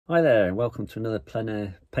Hi there and welcome to another plein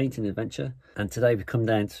air painting adventure, and today we come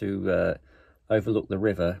down to overlook the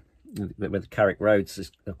river where the Carrick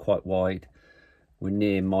Roads are quite wide. We're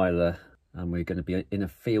near Myler and we're going to be in a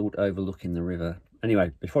field overlooking the river.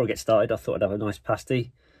 Anyway, before I get started I thought I'd have a nice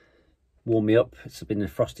pasty, warm me up. It's been a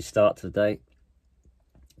frosty start to the day.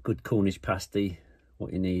 Good Cornish pasty,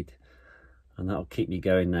 what you need, and that'll keep me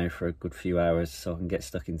going now for a good few hours so I can get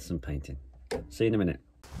stuck into some painting. See you in a minute.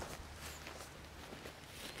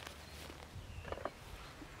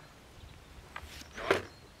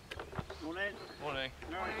 Morning.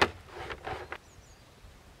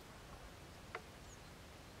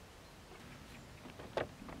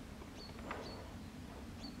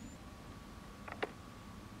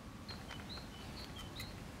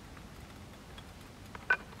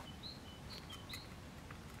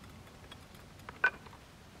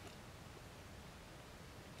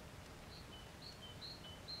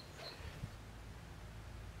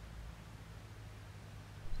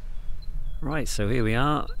 Right, so here we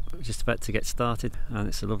are, just about to get started, and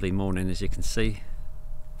it's a lovely morning as you can see.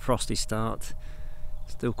 Frosty start,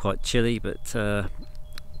 still quite chilly, but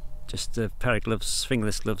just a pair of gloves,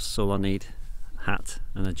 fingerless gloves, is all I need, hat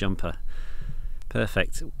and a jumper.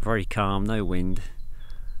 Perfect, very calm, no wind,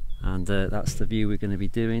 and that's the view we're going to be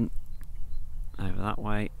doing over that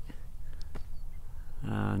way.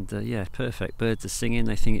 And yeah, perfect, birds are singing,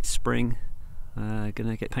 they think it's spring.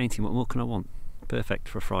 Gonna get painting, what more can I want? Perfect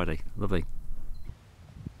for a Friday, lovely.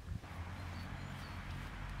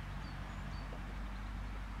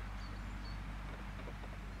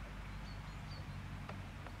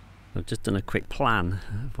 I've just done a quick plan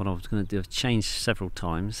of what I was going to do. I've changed several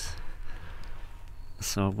times,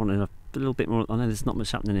 so I wanted a little bit more. I know there's not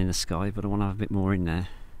much happening in the sky, but I want to have a bit more in there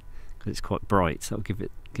because it's quite bright, so it'll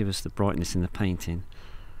give us the brightness in the painting.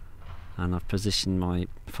 And I've positioned my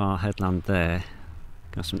far headland there,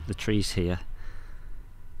 got the trees here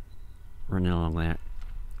running along there,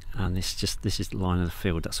 and this is the line of the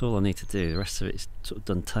field. That's all I need to do. The rest of it is sort of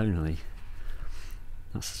done tonally.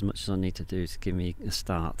 That's as much as I need to do to give me a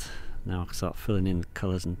start. Now I can start filling in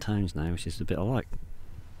colours and tones now, which is the bit I like.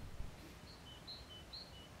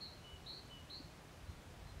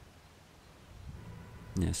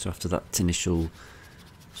 Yeah, so after that initial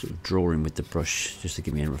sort of drawing with the brush, just to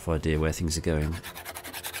give me a rough idea where things are going,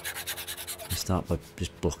 I start by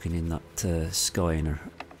just blocking in that sky in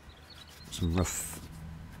some rough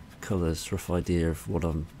colours, rough idea of what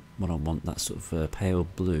I want. That sort of pale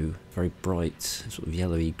blue, very bright, sort of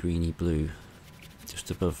yellowy, greeny blue, just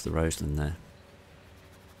above the Roseland there.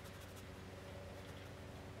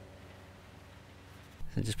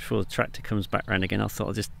 So just before the tractor comes back round again, I thought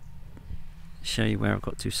I'd just show you where I've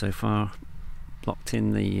got to so far. Blocked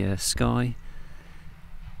in the sky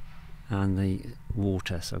and the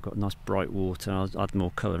water, so I've got nice bright water. I'll add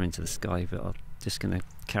more colour into the sky, but I'm just going to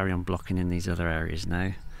carry on blocking in these other areas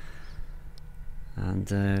now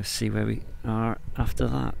and see where we are after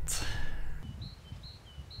that.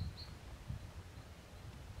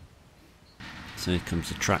 So here comes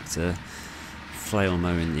the tractor flail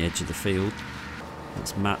mowing the edge of the field.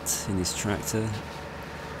 That's Matt in his tractor.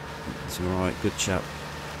 It's alright, good chap.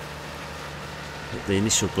 But the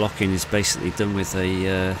initial blocking is basically done with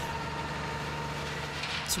a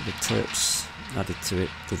sort of terps added to it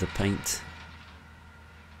with the paint,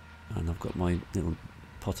 and I've got my little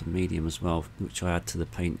pot of medium as well, which I add to the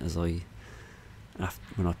paint as when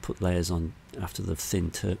I put layers on after the thin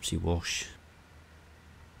terpsy wash.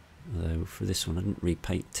 Although for this one I didn't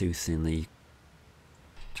repaint too thinly.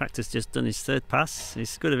 Tractor's just done his third pass.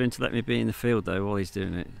 It's good of him to let me be in the field though while he's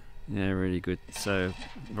doing it. Yeah, really good. So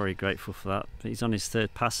very grateful for that. But he's on his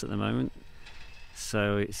third pass at the moment,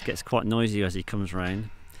 so it gets quite noisy as he comes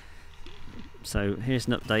round. So here's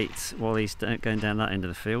an update while he's going down that end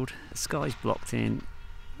of the field. The sky's blocked in,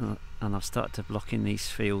 and I've started to block in these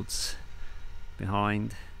fields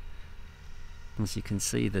behind. As you can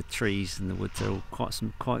see, the trees and the woods are all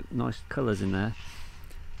quite nice colours in there,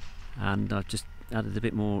 and I've just added a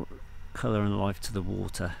bit more colour and life to the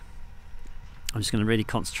water. I'm just going to really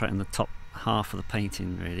concentrate on the top half of the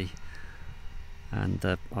painting really, and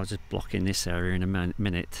I'll just block in this area in a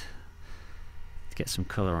minute to get some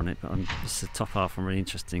colour on it, but it's the top half I'm really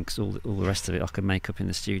interested in because all the rest of it I can make up in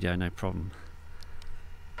the studio, no problem.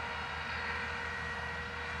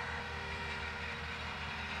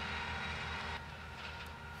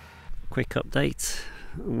 Quick update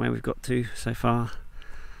on where we've got to so far.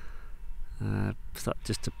 Start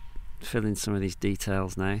just to fill in some of these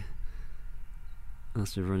details now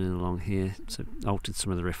as we're running along here. So altered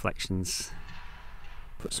some of the reflections,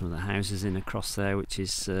 put some of the houses in across there, which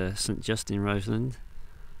is St Justin Roseland,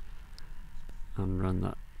 and run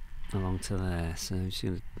that along to there. So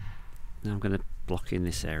now I'm going to block in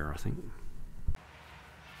this area, I think.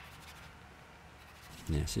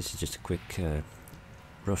 Yes, this is just a quick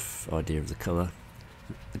rough idea of the colour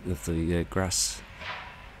of the grass,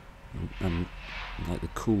 and like the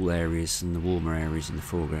cool areas and the warmer areas in the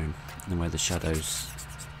foreground, and where the shadows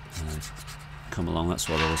come along. That's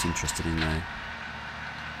what I was interested in there.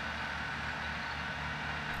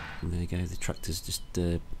 And there you go, the tractor's just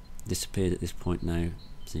disappeared at this point now,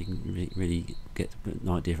 so you can really get an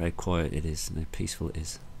idea of how quiet it is and how peaceful it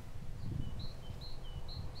is.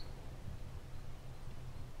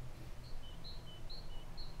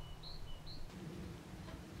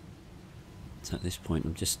 So at this point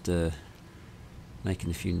I'm just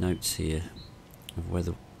making a few notes here of where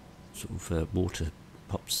the sort of water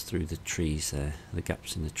pops through the trees there, the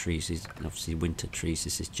gaps in the trees. These obviously winter trees.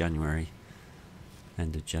 This is January,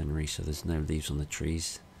 end of January, so there's no leaves on the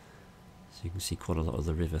trees, so you can see quite a lot of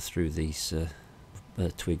the river through these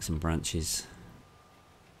twigs and branches.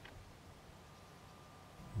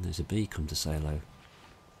 And there's a bee come to say hello.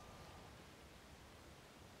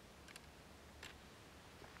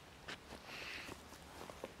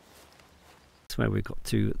 That's where we've got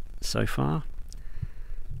to so far.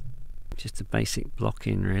 Just a basic block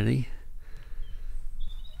in, really.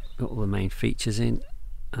 Got all the main features in,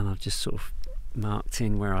 and I've just sort of marked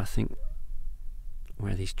in where I think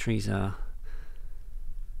where these trees are,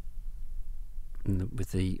 and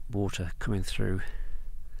with the water coming through.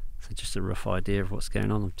 So just a rough idea of what's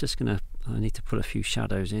going on. I need to put a few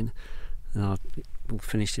shadows in, and we'll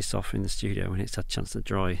finish this off in the studio when it's had a chance to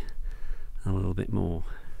dry a little bit more.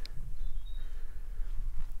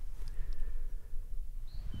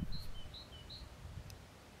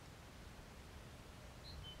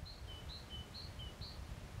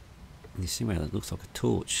 You see where it looks like a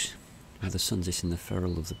torch, where the sun's hitting the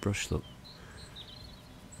ferrule of the brush. Look,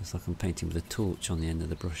 it's like I'm painting with a torch on the end of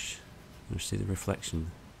the brush. You see the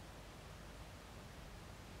reflection.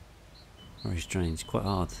 Very strange, quite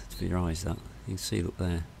hard for your eyes, that. You can see, look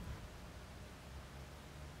there.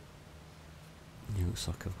 It looks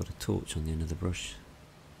like I've got a torch on the end of the brush.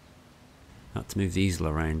 I had to move the easel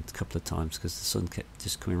around a couple of times because the sun kept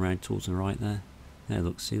just coming round towards the right there. There,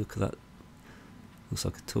 look, see, look at that. Looks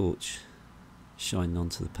like a torch shining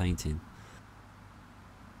onto the painting.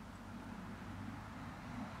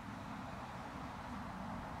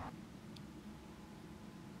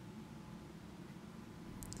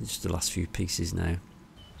 Just the last few pieces now.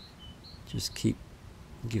 Just keep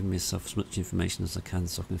giving myself as much information as I can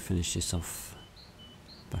so I can finish this off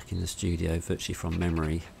back in the studio virtually from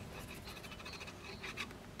memory.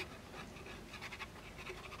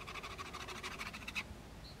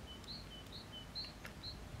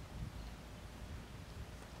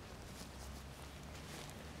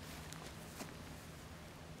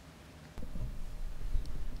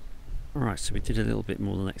 Alright, so we did a little bit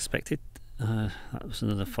more than expected. That was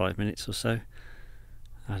another 5 minutes or so.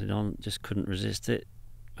 Added on, just couldn't resist it.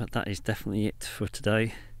 But that is definitely it for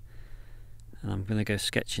today. And I'm going to go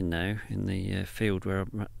sketching now in the field where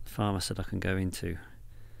the farmer said I can go into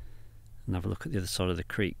and have a look at the other side of the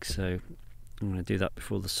creek. So I'm going to do that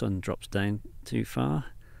before the sun drops down too far.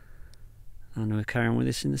 And we'll carry on with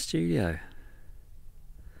this in the studio.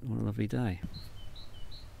 What a lovely day.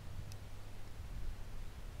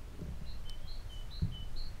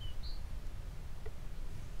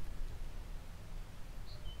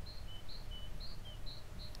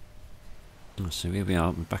 So here we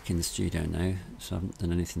are, we're back in the studio now, so I haven't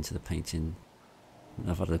done anything to the painting.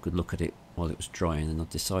 I've had a good look at it while it was drying, and I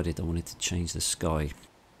decided I wanted to change the sky.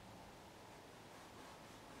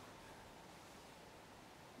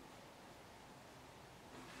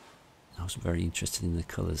 I was very interested in the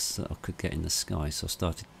colours that I could get in the sky, so I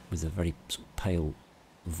started with a very sort of pale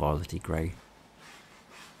violety grey.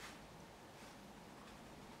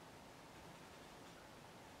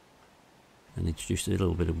 And introduced a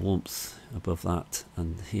little bit of warmth above that,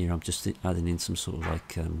 and here I'm just adding in some sort of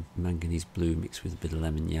like manganese blue mixed with a bit of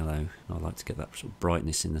lemon yellow. I like to get that sort of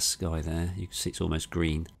brightness in the sky there. You can see it's almost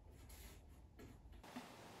green.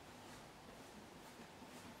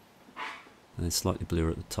 And then slightly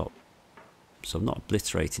bluer at the top. So I'm not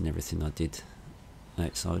obliterating everything I did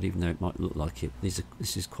outside, even though it might look like it. This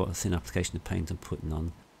is quite a thin application of paint I'm putting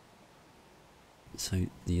on. So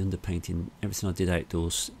the underpainting, everything I did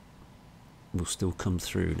outdoors will still come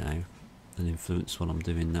through now and influence what I'm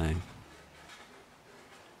doing now.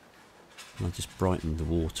 And I just brightened the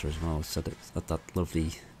water as well, so that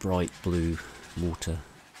lovely bright blue water.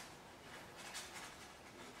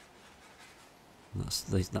 And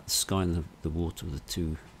that sky and the water were the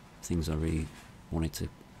two things I really wanted to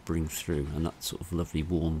bring through, and that sort of lovely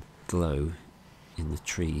warm glow in the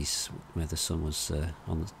trees where the sun was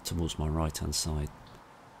towards my right hand side,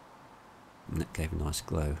 and that gave a nice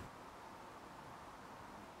glow.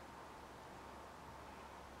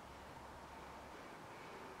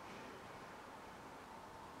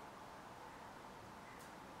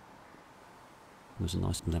 There's a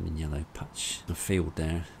nice lemon yellow patch, a field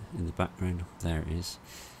there in the background. There it is.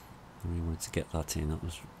 I really wanted to get that in. That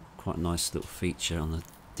was quite a nice little feature on the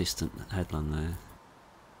distant headland there.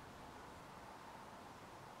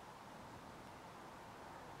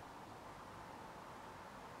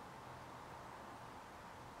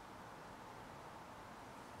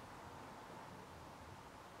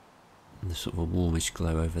 And there's sort of a warmish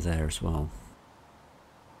glow over there as well.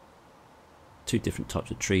 Two different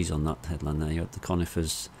types of trees on that headland there. You had the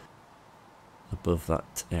conifers above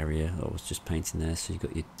that area I was just painting there, so you've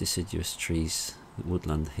got your deciduous trees, the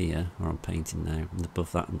woodland here where I'm painting now, and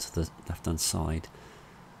above that and to the left hand side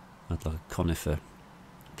I had like a conifer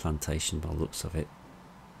plantation by the looks of it,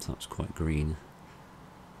 so that's quite green.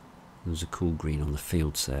 There's a cool green on the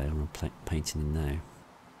fields there where I'm painting in now,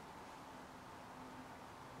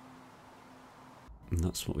 and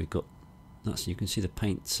that's what we've got. That's, you can see the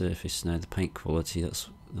paint surface now, the paint quality. That's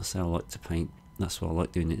how I like to paint. That's why I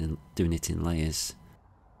like doing it in layers.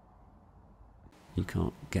 You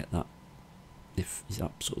can't get that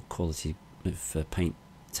that sort of quality of paint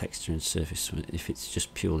texture and surface if it's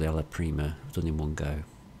just purely alla prima done in one go.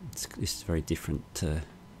 It's a very different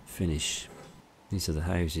finish. These are the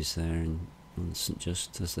houses there on St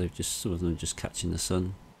Just, as they've just some of them just catching the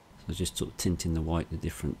sun. So just sort of tinting the white with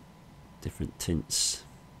different tints.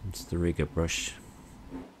 It's the rigger brush.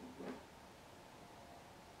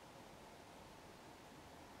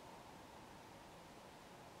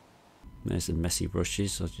 There's the messy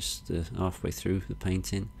brushes. I just halfway through the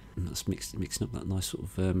painting, and that's mixing up that nice sort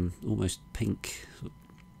of almost pink, sort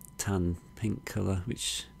of tan pink colour,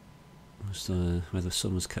 which was where the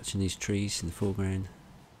sun was catching these trees in the foreground.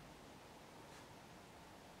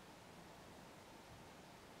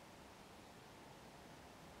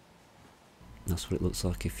 That's what it looks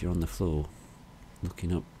like if you're on the floor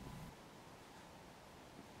looking up.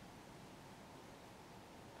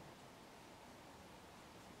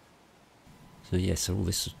 So yeah, so all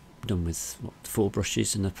this is done with 4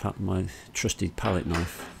 brushes and my trusty palette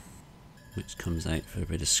knife, which comes out for a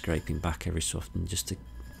bit of scraping back every so often, just to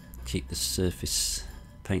keep the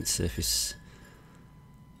paint surface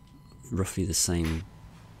roughly the same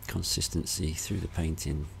consistency through the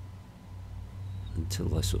painting,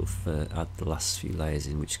 until I sort of add the last few layers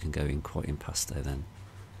in, which can go in quite impasto then.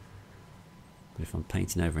 But if I'm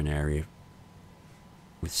painting over an area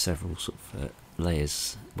with several sort of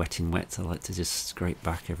layers wet in wet, I like to just scrape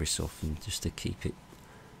back every so often, just to keep it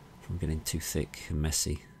from getting too thick and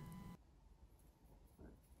messy.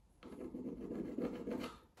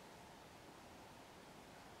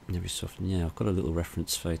 And every so often, yeah, I've got a little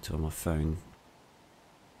reference photo on my phone,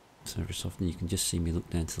 so every so often you can just see me look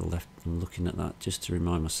down to the left and looking at that, just to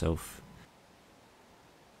remind myself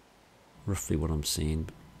roughly what I'm seeing.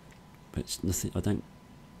 But it's nothing, I'm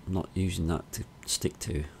not using that to stick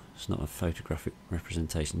to. It's not a photographic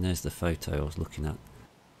representation. There's the photo I was looking at,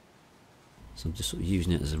 so I'm just sort of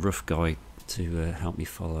using it as a rough guide to help me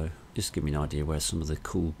follow, just give me an idea where some of the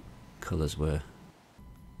cool colours were,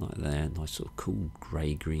 like there, nice sort of cool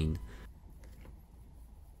grey green.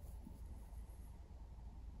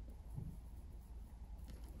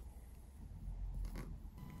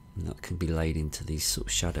 And that can be laid into these sort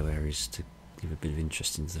of shadow areas to give a bit of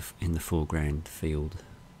interest in the foreground field.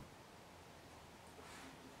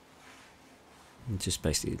 And just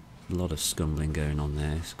basically a lot of scumbling going on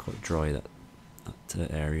there. It's quite dry,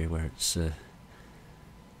 that area where it's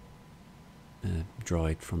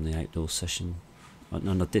dried from the outdoor session.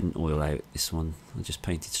 And I didn't oil out this one, I just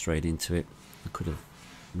painted straight into it. I could have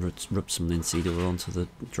rubbed some linseed oil onto the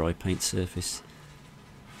dry paint surface,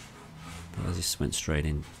 but I just went straight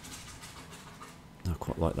in. I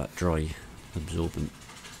quite like that dry, absorbent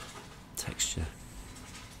texture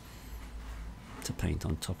to paint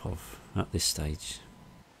on top of at this stage.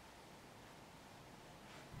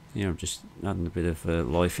 Yeah, I'm just adding a bit of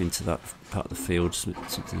life into that part of the field,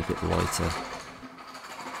 something a bit lighter.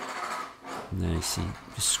 And there you see,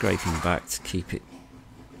 just scraping back to keep it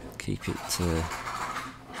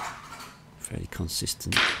fairly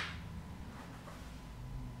consistent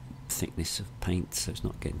thickness of paint, so it's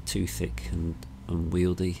not getting too thick and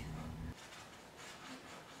unwieldy.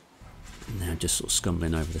 And now just sort of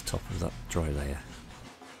scumbling over the top of that dry layer.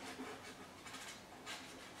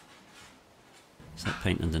 So that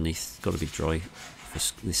paint underneath has got to be dry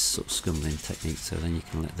for this sort of scumbling technique, so then you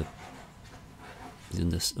can let the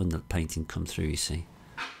under painting come through, you see.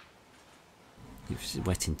 If it's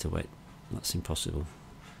wet into wet, that's impossible.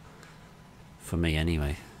 For me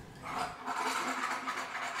anyway.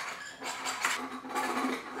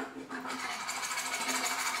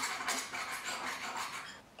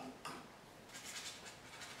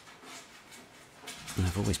 And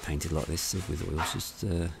I've always painted like this with oils, just,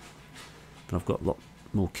 but I've got a lot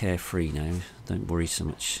more carefree now. Don't worry so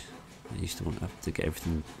much. I used to want to have to get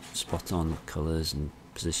everything spot on, colours and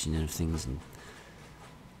positioning of things, and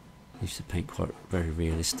I used to paint quite very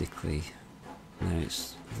realistically. Now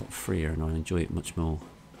it's a lot freer and I enjoy it much more.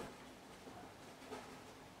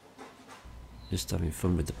 Just having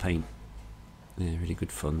fun with the paint. Yeah, really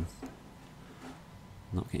good fun.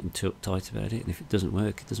 Not getting too uptight about it, and if it doesn't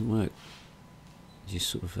work, it doesn't work. You just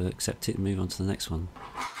sort of accept it and move on to the next one.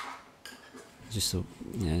 Just so,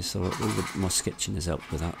 yeah, so my sketching has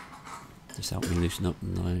helped with that. Just helped me loosen up,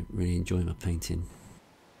 and I really enjoy my painting.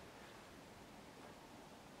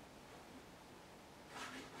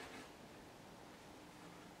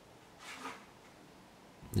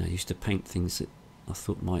 I used to paint things that I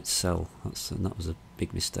thought might sell. That was a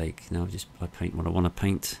big mistake. Now I paint what I want to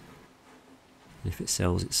paint. And if it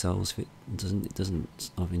sells, it sells. If it doesn't, it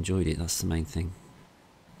doesn't. I've enjoyed it. That's the main thing.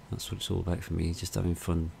 That's what it's all about for me. Just having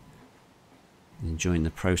fun, and enjoying the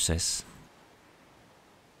process.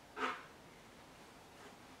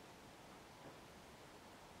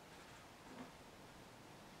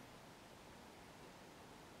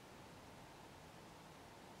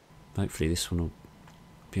 Hopefully this one will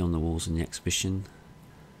be on the walls in the exhibition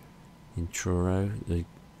in Truro, the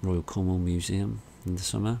Royal Cornwall Museum, in the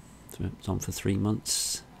summer. It's on for 3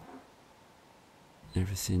 months.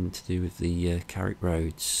 Everything to do with the Carrick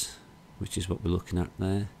Roads, which is what we're looking at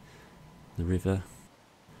there. The river,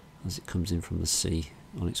 as it comes in from the sea,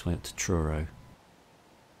 on its way up to Truro.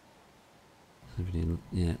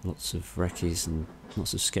 Yeah, lots of recce's and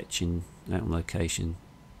lots of sketching out on location.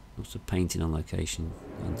 Lots of painting on location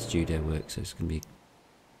and studio work, so it's going to be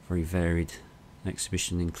a very varied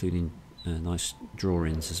exhibition, including nice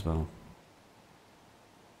drawings as well.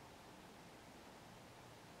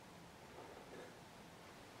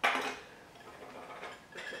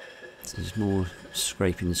 So there's more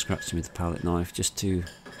scraping and scratching with the palette knife, just to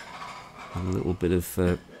have a little bit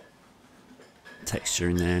of texture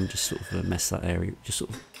in there and just sort of mess that area, just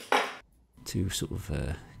sort of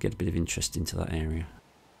to get a bit of interest into that area.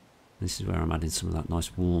 This is where I'm adding some of that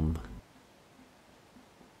nice warm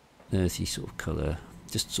earthy sort of colour,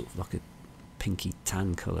 just sort of like a pinky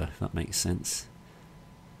tan colour, if that makes sense.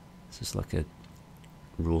 It's just like a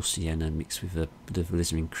raw sienna mixed with a bit of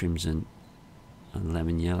alizarin crimson and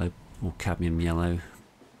lemon yellow or cadmium yellow.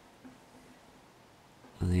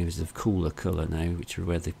 And here's a cooler colour now, which are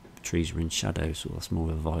where the trees are in shadow, so that's more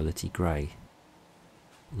of a violetty grey.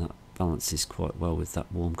 And that balances quite well with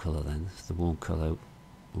that warm colour then. So the warm colour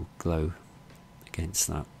will glow against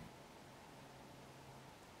that.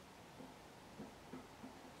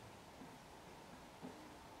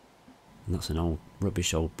 And that's an old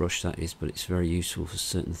rubbish old brush that is, but it's very useful for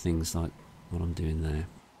certain things like what I'm doing there.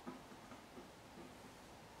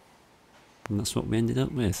 And that's what we ended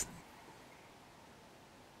up with.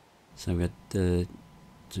 So we had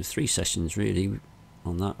 3 sessions really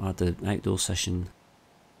on that. I had the outdoor session,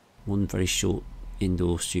 one very short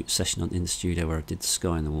indoor session in the studio where I did the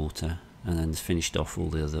sky and the water, and then finished off all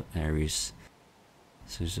the other areas.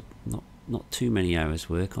 So there's not too many hours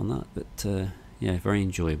work on that, but yeah, very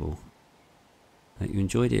enjoyable. Hope you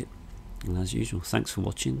enjoyed it, and as usual, thanks for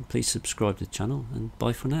watching. Please subscribe to the channel, and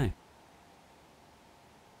bye for now.